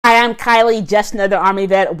I'm Kylie, just another Army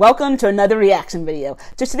vet. Welcome to another reaction video.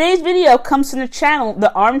 So today's video comes from the channel,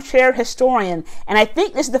 The Armchair Historian, and I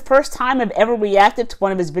think this is the first time I've ever reacted to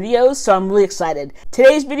one of his videos, so I'm really excited.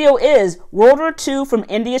 Today's video is World War II from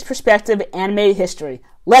India's Perspective, Animated History.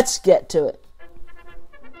 Let's get to it.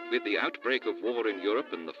 With the outbreak of war in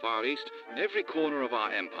Europe and the Far East, every corner of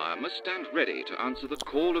our empire must stand ready to answer the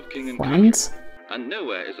call of king and country. And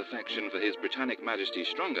nowhere is affection for His Britannic Majesty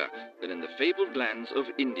stronger than in the fabled lands of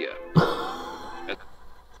India.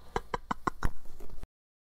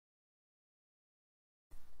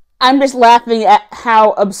 I'm just laughing at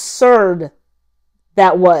how absurd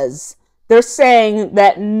that was. They're saying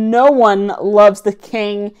that no one loves the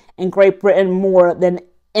king in Great Britain more than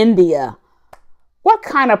India. What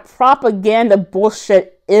kind of propaganda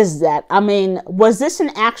bullshit is that? I mean, was this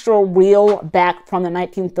an actual real back from the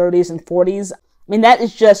 1930s and 40s? I mean, that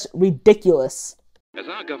is just ridiculous. As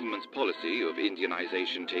our government's policy of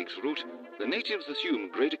Indianization takes root, the natives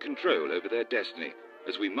assume greater control over their destiny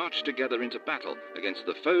as we march together into battle against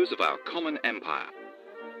the foes of our common empire.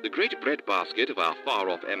 The great breadbasket of our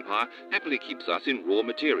far-off empire happily keeps us in raw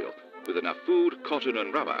material, with enough food, cotton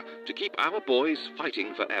and rubber to keep our boys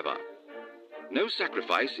fighting forever. No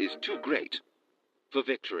sacrifice is too great for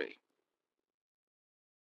victory.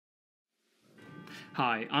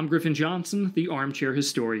 Hi, I'm Griffin Johnson, the Armchair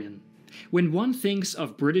Historian. When one thinks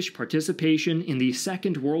of British participation in the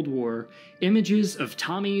Second World War, images of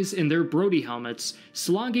Tommies in their Brodie helmets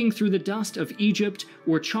slogging through the dust of Egypt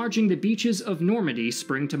or charging the beaches of Normandy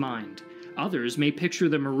spring to mind. Others may picture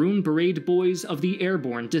the maroon beret boys of the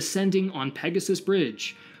airborne descending on Pegasus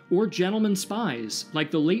Bridge, or gentlemen spies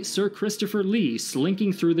like the late Sir Christopher Lee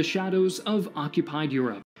slinking through the shadows of occupied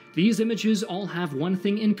Europe. These images all have one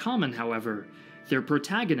thing in common, however. Their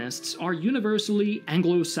protagonists are universally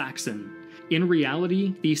Anglo-Saxon. In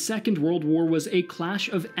reality, the Second World War was a clash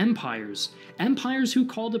of empires. Empires who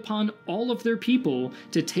called upon all of their people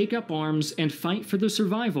to take up arms and fight for the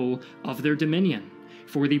survival of their dominion.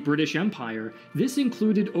 For the British Empire, this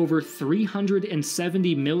included over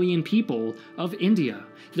 370 million people of India,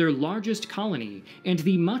 their largest colony, and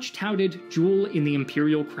the much-touted jewel in the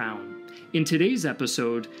imperial crown. In today's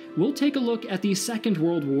episode, we'll take a look at the Second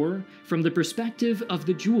World War from the perspective of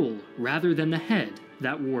the jewel rather than the head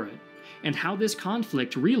that wore it, and how this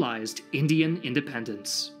conflict realized Indian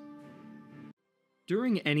independence.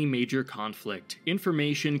 During any major conflict,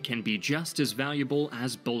 information can be just as valuable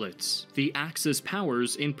as bullets. The Axis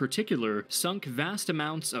powers, in particular, sunk vast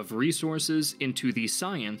amounts of resources into the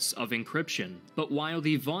science of encryption. But while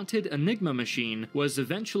the vaunted Enigma machine was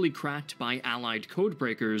eventually cracked by Allied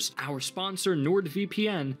codebreakers, our sponsor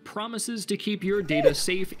NordVPN promises to keep your data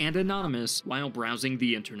safe and anonymous while browsing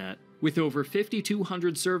the internet. With over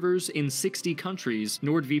 5,200 servers in 60 countries,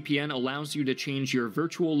 NordVPN allows you to change your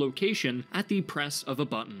virtual location at the press of a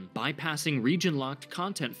button, bypassing region-locked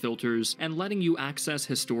content filters and letting you access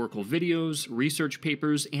historical videos, research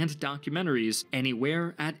papers, and documentaries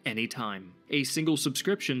anywhere at any time. A single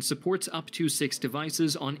subscription supports up to 6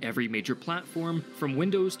 devices on every major platform, from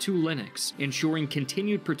Windows to Linux, ensuring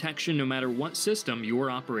continued protection no matter what system you are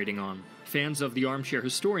operating on. Fans of the Armchair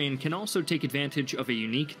Historian can also take advantage of a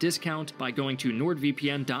unique discount by going to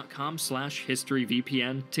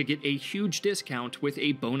nordvpn.com/historyvpn to get a huge discount with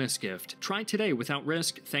a bonus gift. Try today without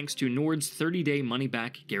risk thanks to Nord's 30-day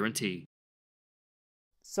money-back guarantee.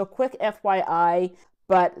 So quick FYI,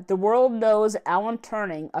 but the world knows Alan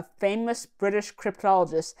Turing, a famous British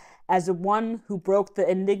cryptologist, as the one who broke the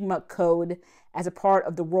Enigma code as a part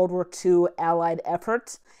of the World War II Allied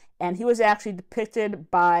effort. And he was actually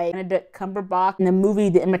depicted by Benedict Cumberbatch in the movie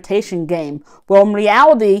The Imitation Game. Well, in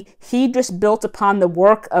reality, he just built upon the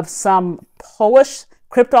work of some Polish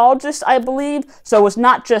cryptologist, I believe, so it was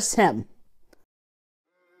not just him.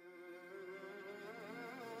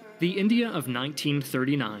 The India of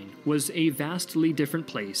 1939 was a vastly different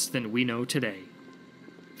place than we know today.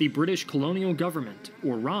 The British colonial government,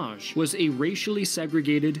 or Raj, was a racially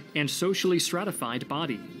segregated and socially stratified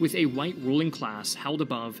body, with a white ruling class held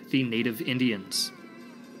above the native Indians.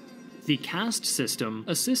 The caste system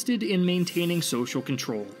assisted in maintaining social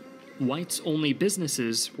control. Whites-only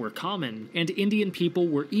businesses were common, and Indian people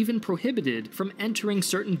were even prohibited from entering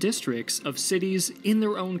certain districts of cities in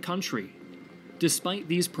their own country. Despite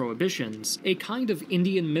these prohibitions, a kind of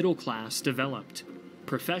Indian middle class developed.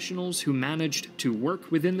 Professionals who managed to work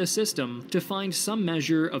within the system to find some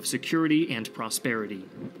measure of security and prosperity.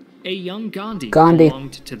 A young Gandhi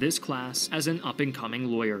belonged to this class as an up-and-coming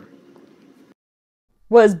lawyer.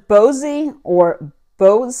 Was Bose, or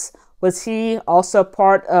Bose, was he also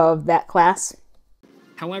part of that class?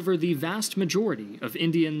 However, the vast majority of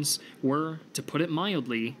Indians were, to put it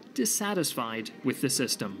mildly, dissatisfied with the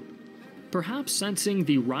system. Perhaps sensing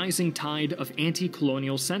the rising tide of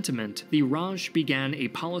anti-colonial sentiment, the Raj began a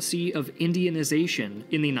policy of Indianization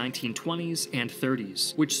in the 1920s and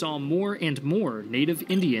 30s, which saw more and more native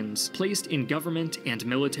Indians placed in government and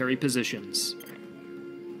military positions.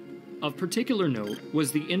 Of particular note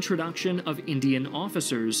was the introduction of Indian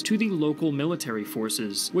officers to the local military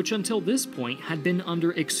forces, which until this point had been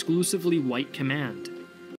under exclusively white command.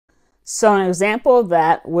 So an example of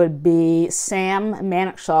that would be Sam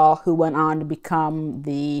Manekshaw, who went on to become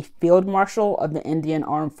the Field Marshal of the Indian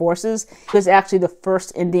Armed Forces. He was actually the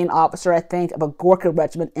first Indian officer, I think, of a Gorkha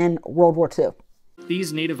regiment in World War II.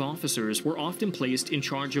 These native officers were often placed in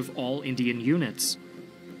charge of all Indian units.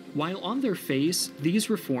 While on their face, these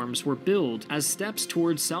reforms were billed as steps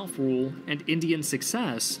towards self-rule and Indian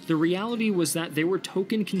success, the reality was that they were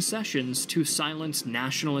token concessions to silence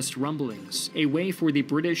nationalist rumblings, a way for the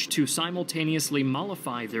British to simultaneously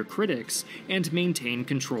mollify their critics and maintain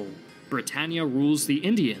control. Britannia rules the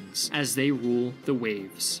Indians as they rule the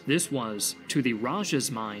waves. This was, to the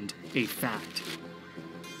Raja's mind, a fact.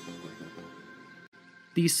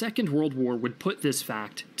 The Second World War would put this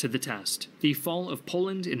fact to the test. The fall of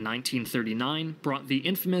Poland in 1939 brought the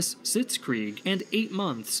infamous Sitzkrieg and 8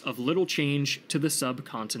 months of little change to the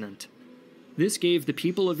subcontinent. This gave the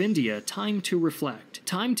people of India time to reflect,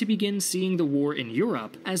 time to begin seeing the war in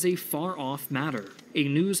Europe as a far-off matter, a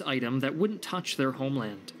news item that wouldn't touch their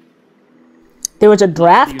homeland. There was a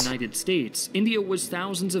draft. Like the United States, India was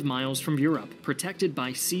thousands of miles from Europe, protected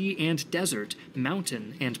by sea and desert,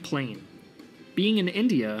 mountain and plain. Being in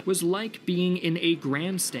India was like being in a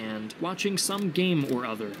grandstand watching some game or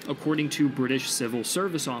other, according to British Civil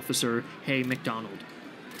Service officer Hay MacDonald.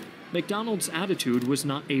 MacDonald's attitude was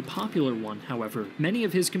not a popular one, however. Many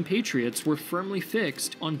of his compatriots were firmly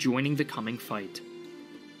fixed on joining the coming fight.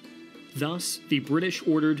 Thus, the British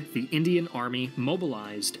ordered the Indian Army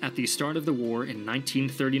mobilized at the start of the war in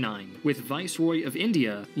 1939, with Viceroy of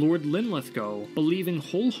India, Lord Linlithgow, believing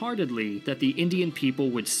wholeheartedly that the Indian people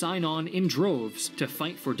would sign on in droves to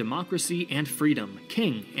fight for democracy and freedom,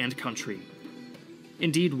 king and country.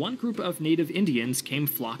 Indeed, one group of native Indians came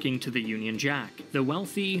flocking to the Union Jack, the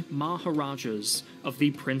wealthy Maharajas of the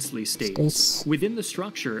princely states. Within the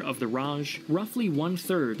structure of the Raj, roughly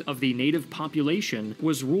 1/3 of the native population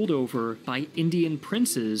was ruled over by Indian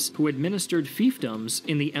princes who administered fiefdoms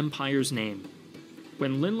in the empire's name.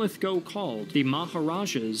 When Linlithgow called, the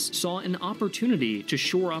Maharajas saw an opportunity to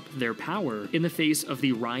shore up their power in the face of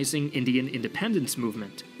the rising Indian independence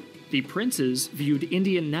movement. The princes viewed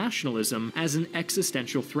Indian nationalism as an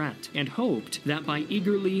existential threat, and hoped that by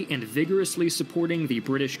eagerly and vigorously supporting the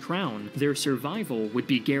British crown, their survival would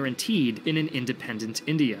be guaranteed in an independent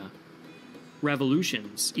India.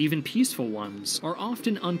 Revolutions, even peaceful ones, are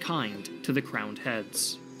often unkind to the crowned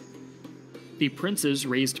heads. The princes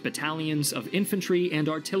raised battalions of infantry and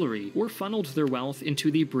artillery, or funneled their wealth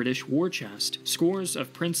into the British war chest, scores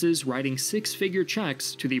of princes writing 6-figure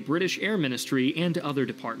checks to the British Air Ministry and other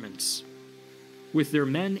departments. With their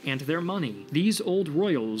men and their money, these old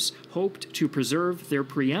royals hoped to preserve their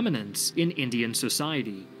preeminence in Indian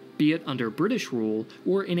society, be it under British rule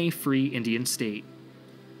or in a free Indian state.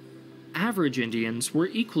 Average Indians were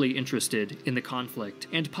equally interested in the conflict,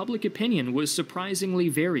 and public opinion was surprisingly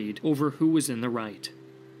varied over who was in the right.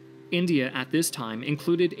 India at this time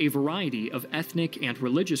included a variety of ethnic and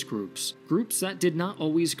religious groups that did not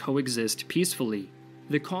always coexist peacefully.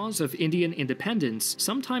 The cause of Indian independence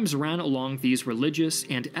sometimes ran along these religious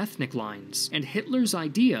and ethnic lines, and Hitler's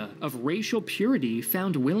idea of racial purity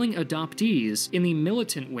found willing adoptees in the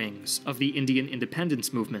militant wings of the Indian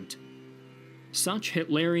independence movement. Such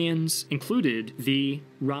Hitlerians included the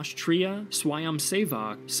Rashtriya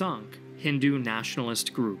Swayamsevak Sangh, Hindu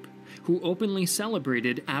nationalist group, who openly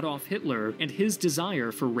celebrated Adolf Hitler and his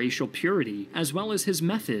desire for racial purity, as well as his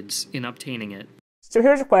methods in obtaining it. So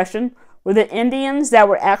here's a question. Were the Indians that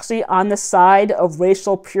were actually on the side of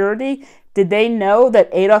racial purity, did they know that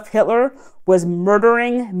Adolf Hitler was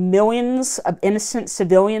murdering millions of innocent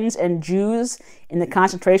civilians and Jews in the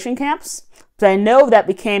concentration camps? But I know that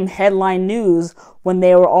became headline news when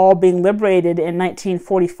they were all being liberated in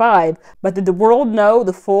 1945, but did the world know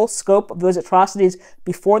the full scope of those atrocities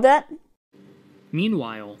before that?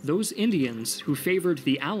 Meanwhile, those Indians who favored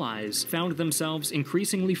the Allies found themselves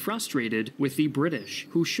increasingly frustrated with the British,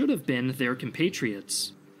 who should have been their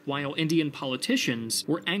compatriots. While Indian politicians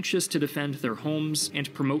were anxious to defend their homes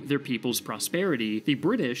and promote their people's prosperity, the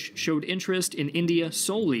British showed interest in India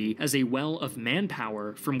solely as a well of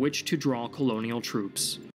manpower from which to draw colonial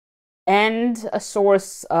troops. and a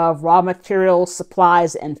source of raw materials,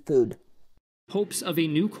 supplies, and food. Hopes of a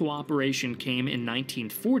new cooperation came in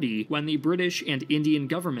 1940 when the British and Indian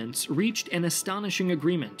governments reached an astonishing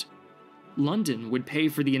agreement. London would pay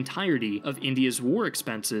for the entirety of India's war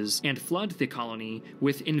expenses and flood the colony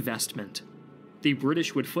with investment. The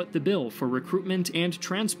British would foot the bill for recruitment and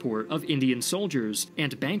transport of Indian soldiers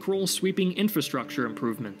and bankroll sweeping infrastructure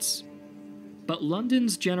improvements. But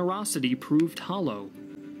London's generosity proved hollow.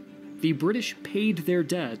 The British paid their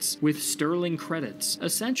debts with sterling credits,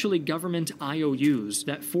 essentially government IOUs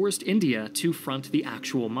that forced India to front the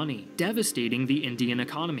actual money, devastating the Indian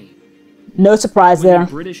economy. No surprise there. When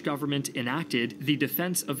the British government enacted the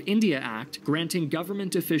Defense of India Act, granting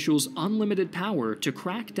government officials unlimited power to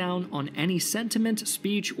crack down on any sentiment,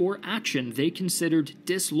 speech, or action they considered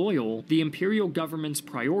disloyal, the imperial government's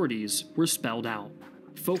priorities were spelled out.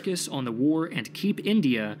 Focus on the war and keep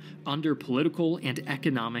India under political and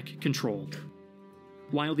economic control.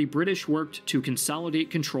 While the British worked to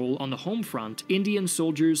consolidate control on the home front, Indian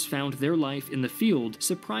soldiers found their life in the field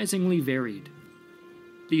surprisingly varied.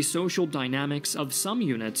 The social dynamics of some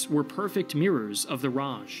units were perfect mirrors of the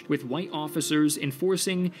Raj, with white officers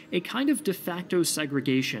enforcing a kind of de facto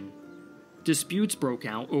segregation. Disputes broke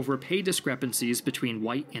out over pay discrepancies between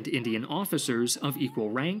white and Indian officers of equal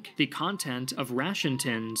rank, the content of ration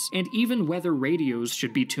tins, and even whether radios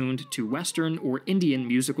should be tuned to Western or Indian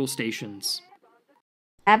musical stations.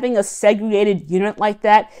 Having a segregated unit like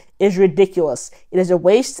that is ridiculous. It is a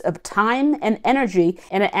waste of time and energy,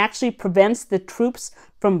 and it actually prevents the troops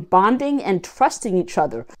from bonding and trusting each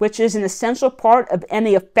other, which is an essential part of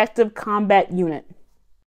any effective combat unit.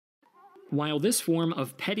 While this form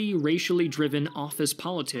of petty, racially driven office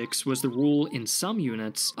politics was the rule in some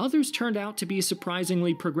units, others turned out to be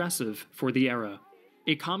surprisingly progressive for the era.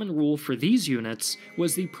 A common rule for these units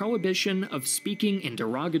was the prohibition of speaking in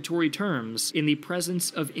derogatory terms in the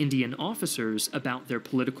presence of Indian officers about their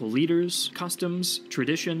political leaders, customs,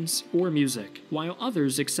 traditions, or music, while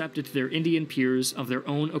others accepted their Indian peers of their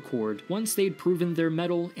own accord once they'd proven their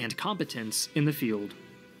mettle and competence in the field.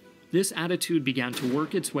 This attitude began to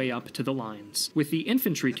work its way up to the lines, with the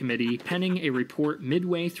Infantry Committee penning a report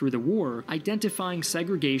midway through the war identifying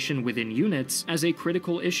segregation within units as a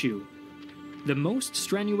critical issue. The most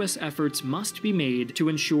strenuous efforts must be made to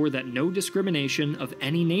ensure that no discrimination of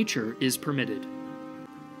any nature is permitted.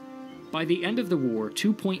 By the end of the war,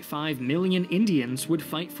 2.5 million Indians would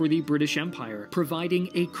fight for the British Empire, providing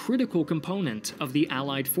a critical component of the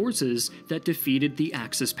Allied forces that defeated the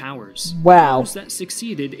Axis powers. Wow. Those that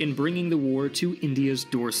succeeded in bringing the war to India's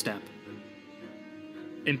doorstep.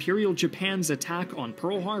 Imperial Japan's attack on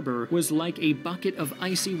Pearl Harbor was like a bucket of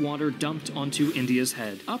icy water dumped onto India's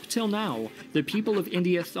head. Up till now, the people of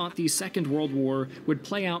India thought the Second World War would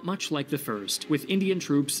play out much like the First, with Indian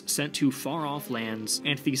troops sent to far-off lands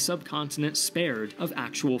and the subcontinent spared of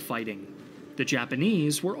actual fighting. The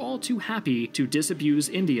Japanese were all too happy to disabuse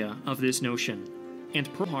India of this notion.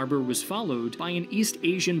 And Pearl Harbor was followed by an East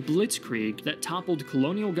Asian blitzkrieg that toppled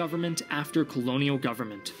colonial government after colonial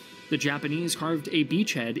government. The Japanese carved a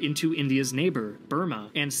beachhead into India's neighbor, Burma,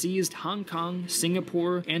 and seized Hong Kong,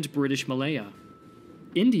 Singapore, and British Malaya.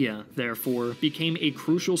 India, therefore, became a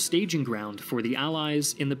crucial staging ground for the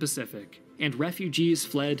Allies in the Pacific, and refugees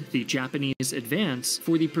fled the Japanese advance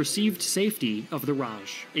for the perceived safety of the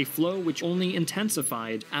Raj, a flow which only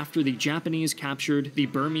intensified after the Japanese captured the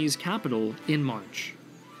Burmese capital in March.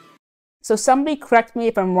 So somebody correct me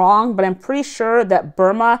if I'm wrong, but I'm pretty sure that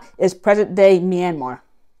Burma is present-day Myanmar.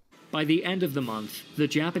 By the end of the month, the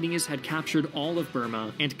Japanese had captured all of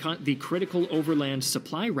Burma and cut the critical overland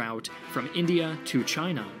supply route from India to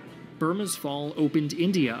China. Burma's fall opened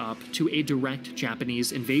India up to a direct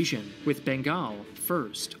Japanese invasion, with Bengal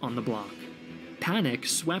first on the block. Panic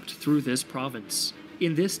swept through this province.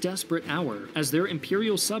 In this desperate hour, as their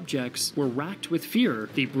imperial subjects were racked with fear,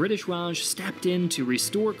 the British Raj stepped in to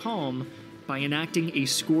restore calm by enacting a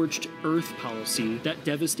scorched earth policy that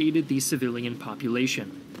devastated the civilian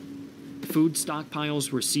population. Food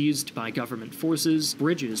stockpiles were seized by government forces,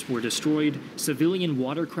 bridges were destroyed, civilian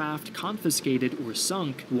watercraft confiscated or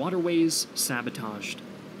sunk, waterways sabotaged.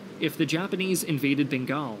 If the Japanese invaded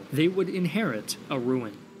Bengal, they would inherit a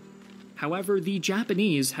ruin. However, the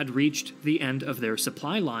Japanese had reached the end of their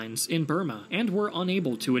supply lines in Burma and were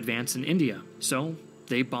unable to advance in India, so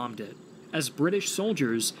they bombed it. As British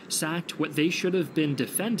soldiers sacked what they should have been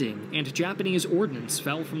defending and Japanese ordnance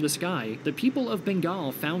fell from the sky, the people of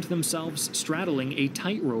Bengal found themselves straddling a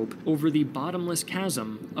tightrope over the bottomless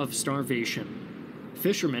chasm of starvation.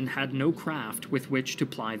 Fishermen had no craft with which to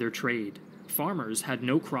ply their trade. Farmers had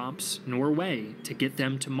no crops nor way to get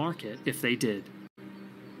them to market if they did.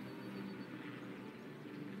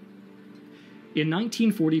 In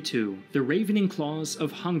 1942, the ravening claws of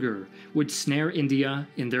hunger would snare India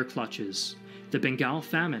in their clutches. The Bengal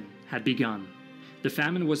famine had begun. The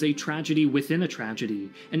famine was a tragedy within a tragedy,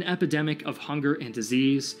 an epidemic of hunger and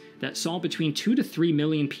disease that saw between 2 to 3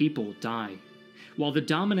 million people die. While the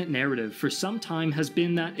dominant narrative for some time has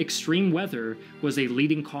been that extreme weather was a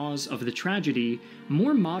leading cause of the tragedy,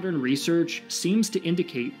 more modern research seems to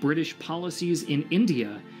indicate British policies in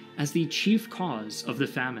India as the chief cause of the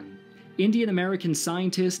famine. Indian-American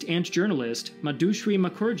scientist and journalist Madhushree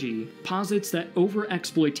Mukherjee posits that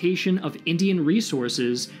over-exploitation of Indian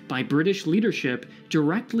resources by British leadership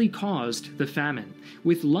directly caused the famine,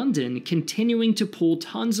 with London continuing to pull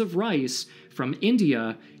tons of rice from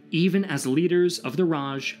India even as leaders of the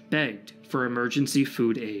Raj begged for emergency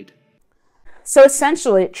food aid. So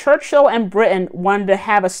essentially, Churchill and Britain wanted to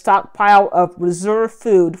have a stockpile of reserve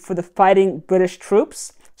food for the fighting British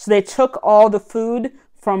troops, so they took all the food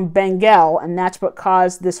from Bengal, and that's what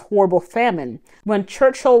caused this horrible famine. When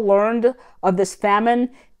Churchill learned of this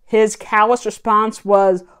famine, his callous response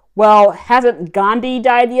was, well, hasn't Gandhi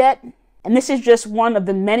died yet? And this is just one of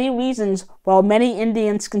the many reasons why many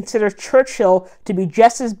Indians consider Churchill to be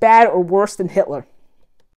just as bad or worse than Hitler.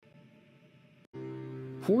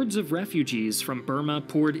 Hordes of refugees from Burma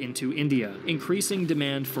poured into India, increasing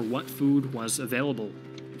demand for what food was available.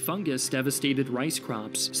 Fungus devastated rice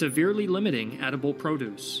crops, severely limiting edible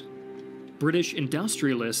produce. British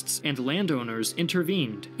industrialists and landowners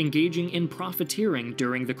intervened, engaging in profiteering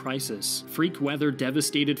during the crisis. Freak weather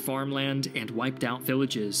devastated farmland and wiped out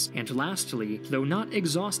villages. And lastly, though not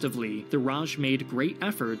exhaustively, the Raj made great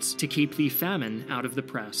efforts to keep the famine out of the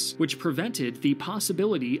press, which prevented the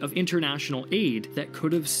possibility of international aid that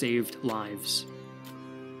could have saved lives.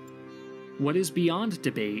 What is beyond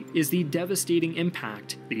debate is the devastating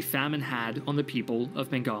impact the famine had on the people of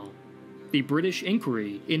Bengal. The British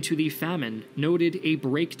inquiry into the famine noted a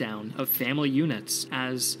breakdown of family units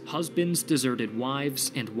as husbands deserted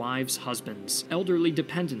wives and wives' husbands. Elderly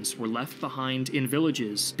dependents were left behind in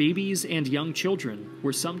villages. Babies and young children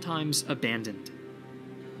were sometimes abandoned.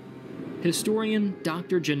 Historian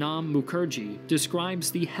Dr. Janam Mukherjee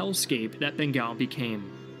describes the hellscape that Bengal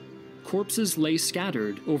became. Corpses lay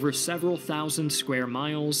scattered over several thousand square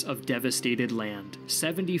miles of devastated land.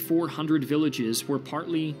 7,400 villages were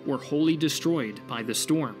partly or wholly destroyed by the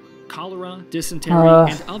storm. Cholera, dysentery,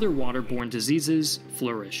 and other waterborne diseases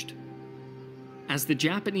flourished. As the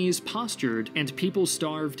Japanese postured and people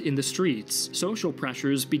starved in the streets, social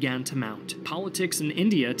pressures began to mount. Politics in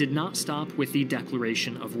India did not stop with the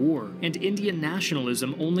declaration of war, and Indian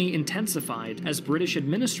nationalism only intensified as British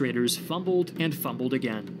administrators fumbled and fumbled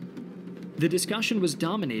again. The discussion was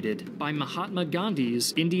dominated by Mahatma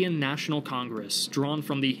Gandhi's Indian National Congress, drawn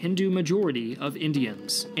from the Hindu majority of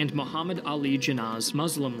Indians, and Muhammad Ali Jinnah's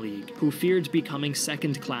Muslim League, who feared becoming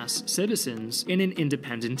second-class citizens in an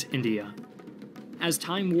independent India. As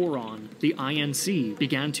time wore on, the INC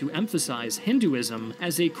began to emphasize Hinduism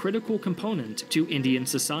as a critical component to Indian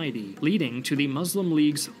society, leading to the Muslim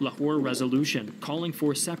League's Lahore Resolution, calling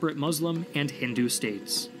for separate Muslim and Hindu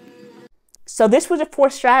states. So this was a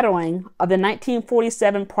foreshadowing of the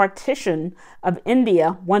 1947 partition of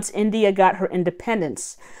India once India got her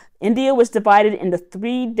independence. India was divided into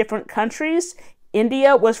 3 different countries.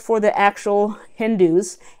 India was for the actual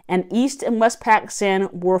Hindus, and East and West Pakistan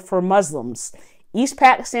were for Muslims. East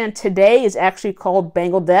Pakistan today is actually called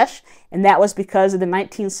Bangladesh, and that was because of the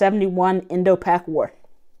 1971 Indo-Pak War.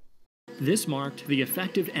 This marked the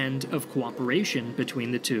effective end of cooperation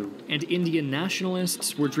between the two, and Indian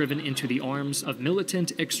nationalists were driven into the arms of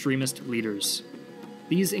militant extremist leaders.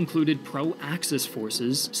 These included pro-Axis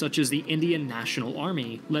forces, such as the Indian National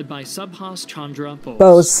Army, led by Subhas Chandra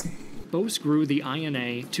Bose. Bose grew the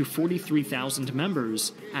INA to 43,000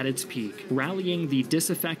 members at its peak, rallying the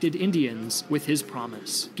disaffected Indians with his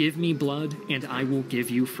promise, "Give me blood and I will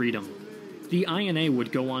give you freedom." The INA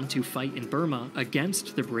would go on to fight in Burma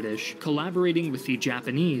against the British, collaborating with the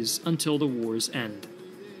Japanese until the war's end.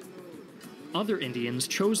 Other Indians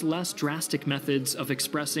chose less drastic methods of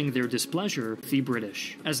expressing their displeasure with the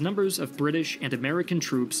British. As numbers of British and American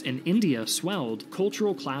troops in India swelled,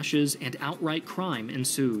 cultural clashes and outright crime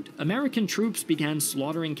ensued. American troops began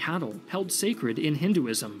slaughtering cattle, held sacred in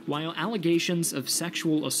Hinduism, while allegations of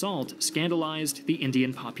sexual assault scandalized the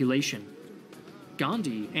Indian population.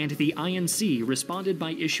 Gandhi and the INC responded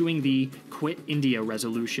by issuing the Quit India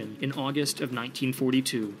Resolution in August of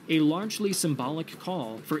 1942, a largely symbolic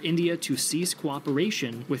call for India to cease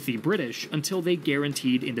cooperation with the British until they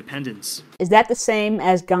guaranteed independence. Is that the same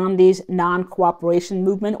as Gandhi's non-cooperation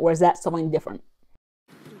movement, or is that something different?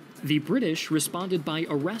 The British responded by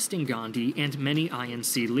arresting Gandhi and many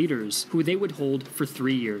INC leaders, who they would hold for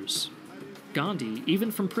 3 years. Gandhi,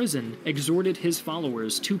 even from prison, exhorted his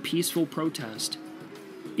followers to peaceful protest.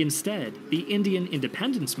 Instead, the Indian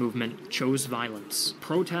independence movement chose violence.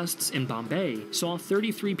 Protests in Bombay saw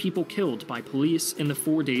 33 people killed by police in the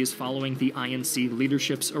 4 days following the INC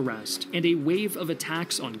leadership's arrest, and a wave of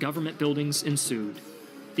attacks on government buildings ensued.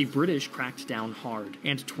 The British cracked down hard,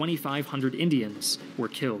 and 2,500 Indians were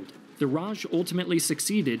killed. The Raj ultimately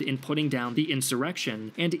succeeded in putting down the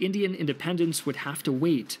insurrection, and Indian independence would have to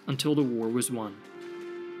wait until the war was won.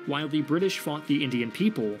 While the British fought the Indian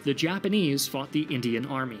people, the Japanese fought the Indian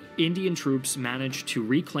army. Indian troops managed to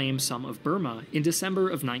reclaim some of Burma in December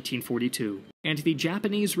of 1942, and the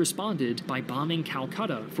Japanese responded by bombing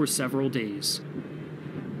Calcutta for several days.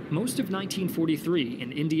 Most of 1943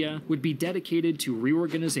 in India would be dedicated to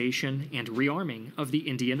reorganization and rearming of the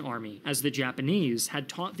Indian army, as the Japanese had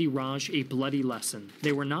taught the Raj a bloody lesson.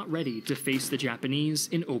 They were not ready to face the Japanese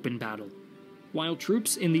in open battle. While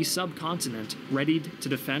troops in the subcontinent readied to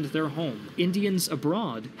defend their home, Indians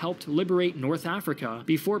abroad helped liberate North Africa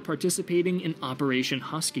before participating in Operation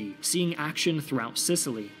Husky, seeing action throughout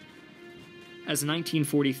Sicily. As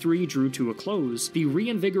 1943 drew to a close, the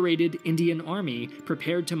reinvigorated Indian army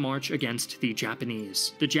prepared to march against the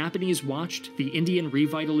Japanese. The Japanese watched the Indian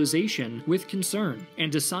revitalization with concern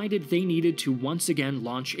and decided they needed to once again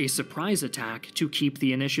launch a surprise attack to keep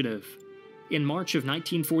the initiative. In March of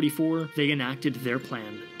 1944, they enacted their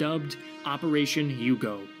plan, dubbed Operation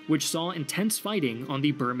Yugo, which saw intense fighting on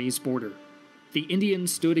the Burmese border. The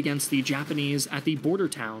Indians stood against the Japanese at the border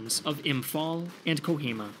towns of Imphal and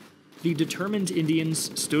Kohima. The determined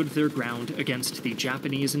Indians stood their ground against the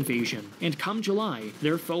Japanese invasion, and come July,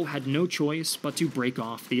 their foe had no choice but to break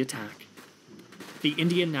off the attack. The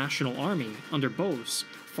Indian National Army, under Bose,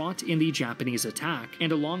 fought in the Japanese attack,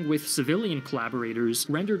 and along with civilian collaborators,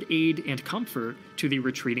 rendered aid and comfort to the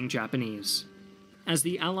retreating Japanese. As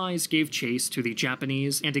the Allies gave chase to the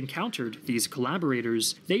Japanese and encountered these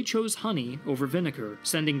collaborators, they chose honey over vinegar,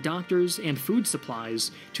 sending doctors and food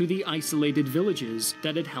supplies to the isolated villages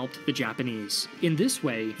that had helped the Japanese. In this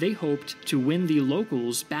way, they hoped to win the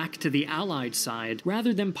locals back to the Allied side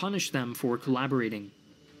rather than punish them for collaborating.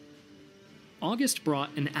 August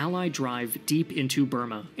brought an Allied drive deep into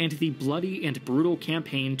Burma, and the bloody and brutal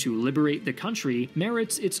campaign to liberate the country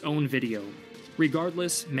merits its own video.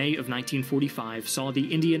 Regardless, May of 1945 saw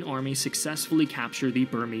the Indian Army successfully capture the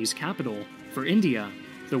Burmese capital. For India,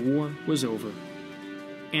 the war was over.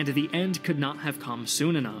 And the end could not have come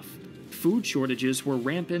soon enough. Food shortages were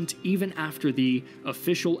rampant even after the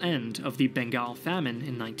official end of the Bengal famine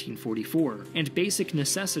in 1944, and basic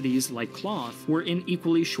necessities like cloth were in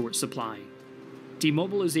equally short supply.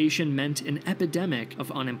 Demobilization meant an epidemic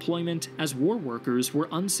of unemployment as war workers were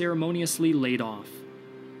unceremoniously laid off.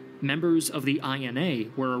 Members of the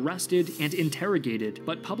INA were arrested and interrogated,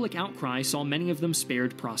 but public outcry saw many of them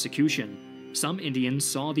spared prosecution. Some Indians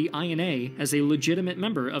saw the INA as a legitimate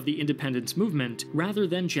member of the independence movement rather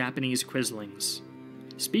than Japanese quislings.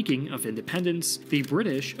 Speaking of independence, the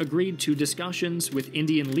British agreed to discussions with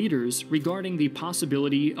Indian leaders regarding the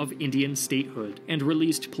possibility of Indian statehood and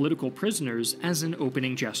released political prisoners as an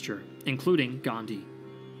opening gesture, including Gandhi.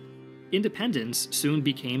 Independence soon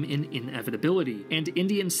became an inevitability, and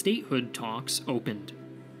Indian statehood talks opened.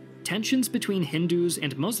 Tensions between Hindus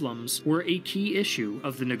and Muslims were a key issue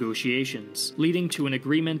of the negotiations, leading to an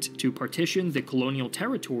agreement to partition the colonial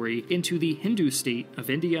territory into the Hindu state of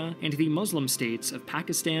India and the Muslim states of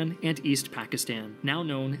Pakistan and East Pakistan, now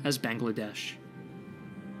known as Bangladesh.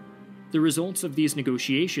 The results of these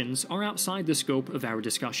negotiations are outside the scope of our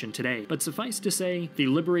discussion today, but suffice to say, the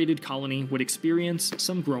liberated colony would experience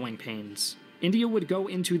some growing pains. India would go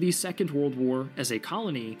into the Second World War as a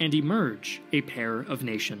colony and emerge a pair of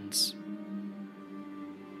nations.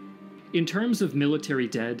 In terms of military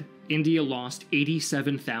dead, India lost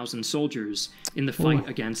 87,000 soldiers in the fight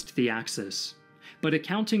against the Axis. But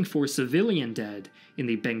accounting for civilian dead in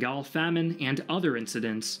the Bengal famine and other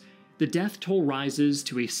incidents, the death toll rises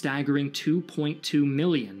to a staggering 2.2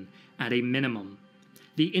 million at a minimum.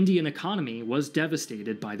 The Indian economy was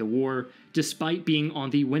devastated by the war, despite being on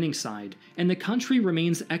the winning side, and the country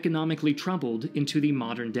remains economically troubled into the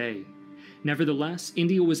modern day. Nevertheless,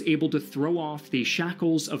 India was able to throw off the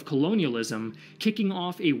shackles of colonialism, kicking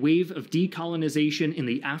off a wave of decolonization in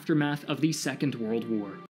the aftermath of the Second World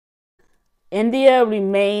War. India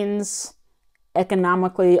remains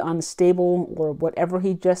economically unstable, or whatever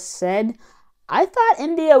he just said. I thought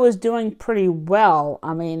India was doing pretty well.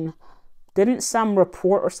 I mean, didn't some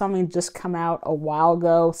report or something just come out a while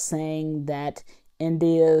ago saying that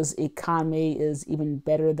India's economy is even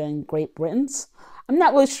better than Great Britain's? I'm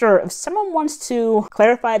not really sure. If someone wants to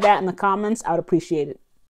clarify that in the comments, I would appreciate it.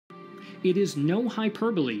 It is no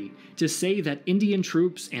hyperbole to say that Indian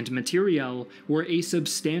troops and materiel were a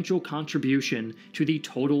substantial contribution to the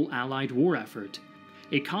total Allied war effort,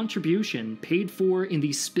 a contribution paid for in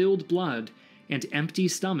the spilled blood and empty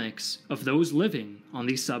stomachs of those living on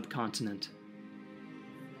the subcontinent.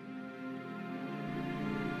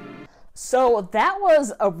 So that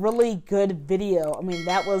was a really good video. I mean,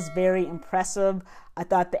 that was very impressive. I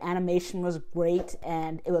thought the animation was great,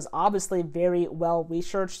 and it was obviously very well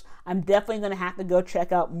researched. I'm definitely going to have to go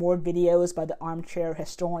check out more videos by the Armchair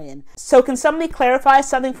Historian. So can somebody clarify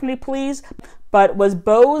something for me, please? But was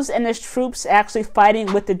Bose and his troops actually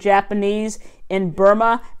fighting with the Japanese in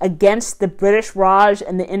Burma against the British Raj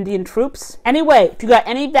and the Indian troops? Anyway, if you got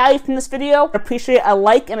any value from this video, I appreciate a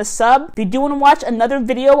like and a sub. If you do want to watch another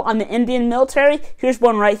video on the Indian military, here's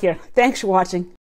one right here. Thanks for watching.